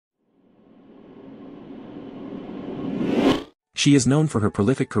She is known for her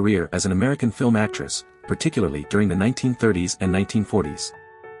prolific career as an American film actress, particularly during the 1930s and 1940s.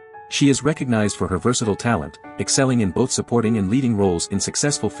 She is recognized for her versatile talent, excelling in both supporting and leading roles in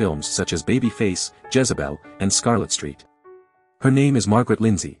successful films such as Babyface, Jezebel, and Scarlet Street. Her name is Margaret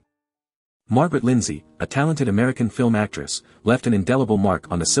Lindsay. Margaret Lindsay, a talented American film actress, left an indelible mark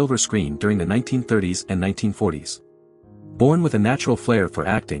on the silver screen during the 1930s and 1940s. Born with a natural flair for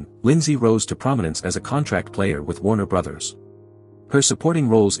acting, Lindsay rose to prominence as a contract player with Warner Brothers. Her supporting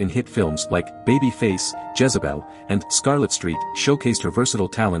roles in hit films like Babyface, Jezebel, and Scarlet Street showcased her versatile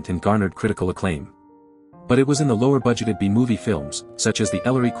talent and garnered critical acclaim. But it was in the lower-budgeted B-movie films, such as the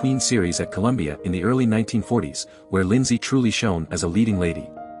Ellery Queen series at Columbia in the early 1940s, where Lindsay truly shone as a leading lady.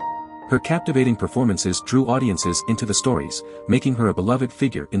 Her captivating performances drew audiences into the stories, making her a beloved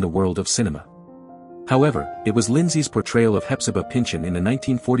figure in the world of cinema. However, it was Lindsay's portrayal of Hepzibah Pynchon in the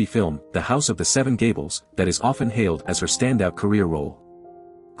 1940 film The House of the Seven Gables that is often hailed as her standout career role.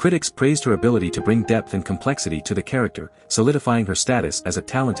 Critics praised her ability to bring depth and complexity to the character, solidifying her status as a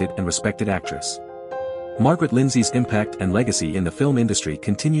talented and respected actress. Margaret Lindsay's impact and legacy in the film industry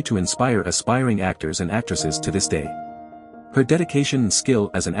continue to inspire aspiring actors and actresses to this day. Her dedication and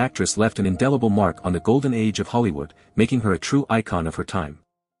skill as an actress left an indelible mark on the golden age of Hollywood, making her a true icon of her time.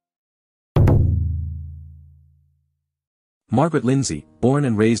 Margaret Lindsay, born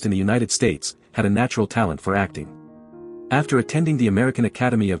and raised in the United States, had a natural talent for acting. After attending the American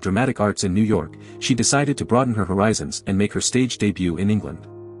Academy of Dramatic Arts in New York, she decided to broaden her horizons and make her stage debut in England.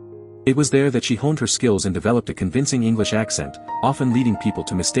 It was there that she honed her skills and developed a convincing English accent, often leading people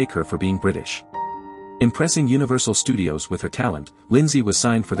to mistake her for being British. Impressing Universal Studios with her talent, Lindsay was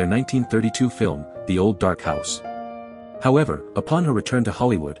signed for their 1932 film, The Old Dark House. However, upon her return to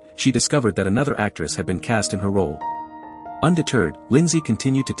Hollywood, she discovered that another actress had been cast in her role. Undeterred, Lindsay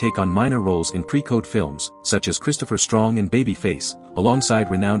continued to take on minor roles in pre-code films, such as Christopher Strong and Babyface,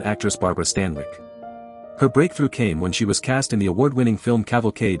 alongside renowned actress Barbara Stanwyck. Her breakthrough came when she was cast in the award-winning film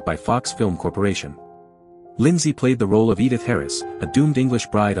Cavalcade by Fox Film Corporation. Lindsay played the role of Edith Harris, a doomed English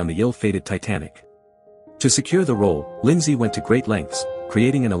bride on the ill-fated Titanic. To secure the role, Lindsay went to great lengths,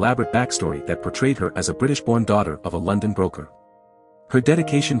 creating an elaborate backstory that portrayed her as a British-born daughter of a London broker. Her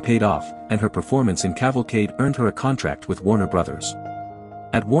dedication paid off, and her performance in Cavalcade earned her a contract with Warner Brothers.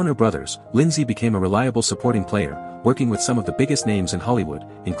 At Warner Brothers, Lindsay became a reliable supporting player, working with some of the biggest names in Hollywood,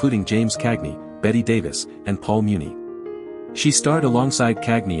 including James Cagney, Bette Davis, and Paul Muni. She starred alongside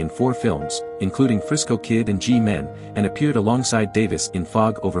Cagney in 4 films, including Frisco Kid and G-Men, and appeared alongside Davis in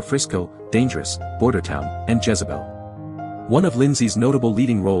Fog Over Frisco, Dangerous, Bordertown, and Jezebel. One of Lindsay's notable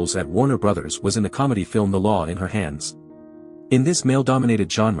leading roles at Warner Brothers was in the comedy film The Law in Her Hands. In this male-dominated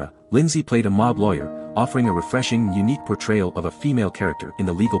genre, Lindsay played a mob lawyer, offering a refreshing and unique portrayal of a female character in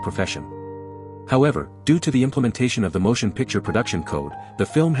the legal profession. However, due to the implementation of the Motion Picture Production Code, the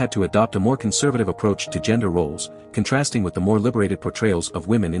film had to adopt a more conservative approach to gender roles, contrasting with the more liberated portrayals of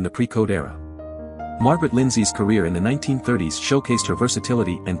women in the pre-code era. Margaret Lindsay's career in the 1930s showcased her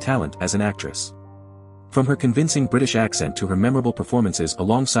versatility and talent as an actress. From her convincing British accent to her memorable performances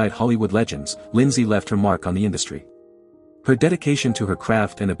alongside Hollywood legends, Lindsay left her mark on the industry. Her dedication to her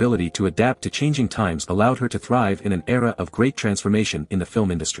craft and ability to adapt to changing times allowed her to thrive in an era of great transformation in the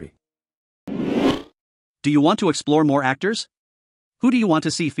film industry. Do you want to explore more actors? Who do you want to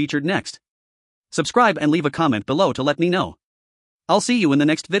see featured next? Subscribe and leave a comment below to let me know. I'll see you in the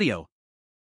next video.